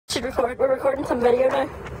Should record. We're recording some video now.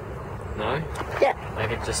 Now? Yeah.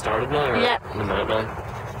 Like it just started now? Or yeah. In a minute now?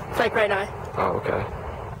 It's like right now. Oh, okay.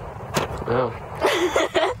 Oh.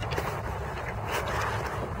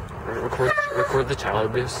 record the child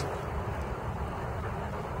abuse.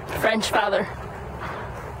 French father.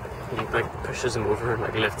 He like pushes him over and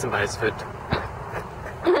like lifts him by his foot.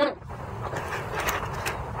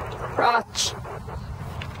 Crotch.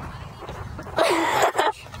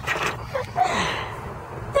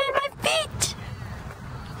 They're my feet!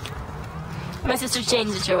 My sister's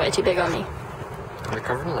jeans are way too big on me. They're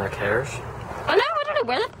covered in like hairs. Oh no, I don't know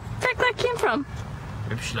where the heck that came from.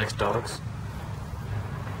 Maybe she likes dogs.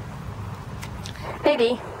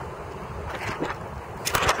 Maybe.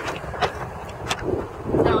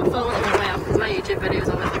 No, I'm filming it on the way up because my YouTube videos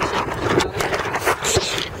on this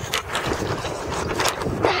shit.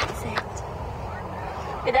 That's it.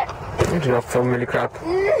 You there? I do not film really crap.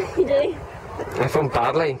 You do? I film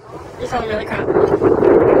badly. You sound really crap.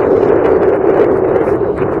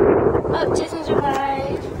 Oh, Jason's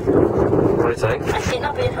replied. What do you think? I hate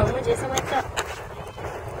not being home when Jason wakes up.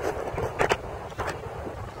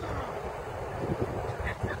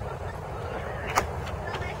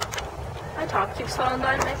 My top keeps falling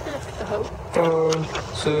down, maybe it's like the hoe.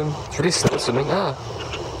 Soon. It's really slow zooming. Ah.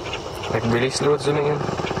 Like really slow zooming in. You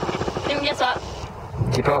can guess what?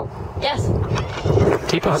 Teapot. Yes.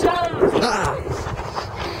 Teapot. Ah.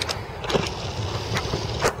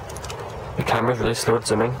 The camera's really slow at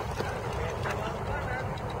zooming.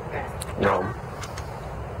 No.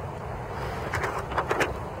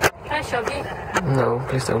 Can I shove you? No,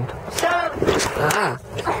 please don't. Shove! Ah!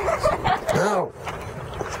 No!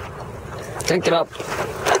 Can't get up.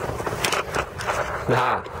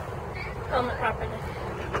 Nah. Film it properly.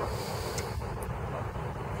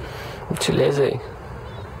 I'm too lazy.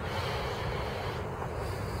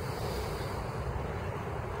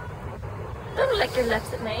 Don't lick your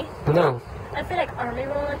lips at me. No. I feel like army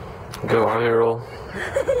rolling. Go army roll.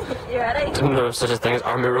 You ready? Didn't know such a thing as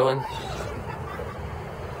army rolling.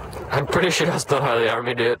 I'm pretty sure that's not how the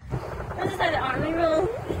army do it. This is how the army roll.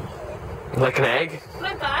 Like an egg?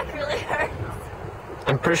 My back really hurts.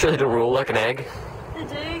 I'm pretty sure they don't roll like an egg. They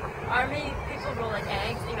do. Army people roll like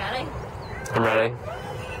eggs. Are you ready? I'm ready.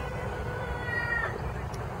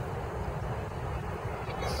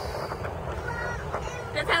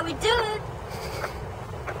 That's how we do it.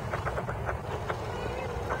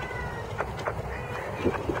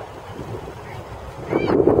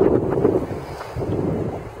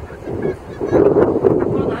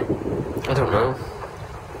 Hold on. I don't know.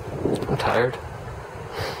 I'm tired.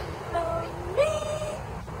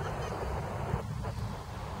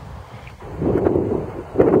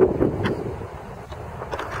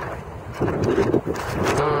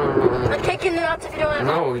 I'm kicking the nuts if you don't want to.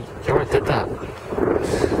 No, you already did that. So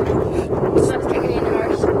I was kicking you in the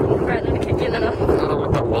arse. Right, let me kick you in the nuts.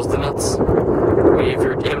 No, that was the nuts. Wait, if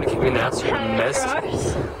you're aiming to kick me in the nuts, you missed.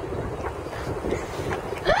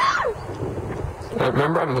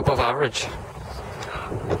 Remember, I'm above average.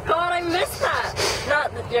 God, I missed that.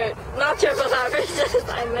 Not that you're not your above average. Just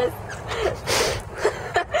I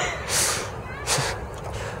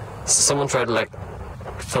missed. Someone tried to like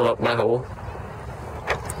fill up my hole.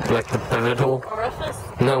 Like the pivot hole. Orifice.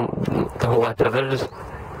 No, the hole I pivoted.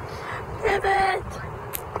 Pivot.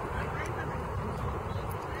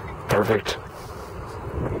 Perfect.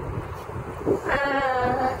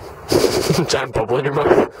 Giant bubble in your mouth.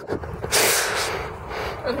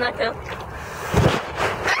 Isn't that cool?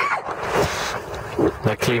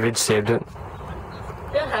 My cleavage saved it. You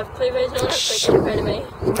don't have cleavage, you don't have cleavage compared to me.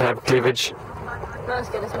 I have cleavage. Not as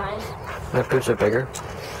good as mine. My boobs are bigger.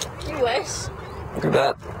 You wish. Look at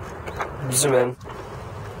that. Zoom in.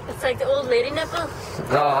 It's like the old lady nipple.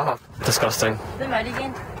 Ah, disgusting. Zoom out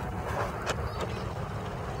again.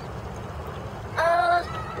 Old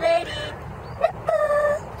lady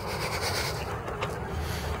nipple.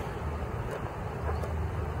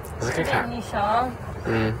 It's like a Is that a cat. new song?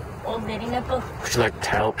 Old lady nipple. We should like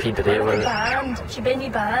tell P. Diddy Like about a it. band. Should be a new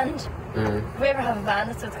band. If we ever have a band,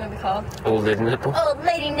 that's what it's going to be called. Oldddd nipple. Old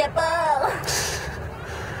lady nipple.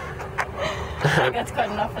 I think that's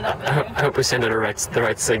quite enough for that video. I hope we send out the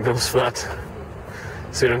right signals for that.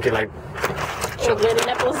 So we don't get like... Old lady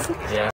nipples. Yeah.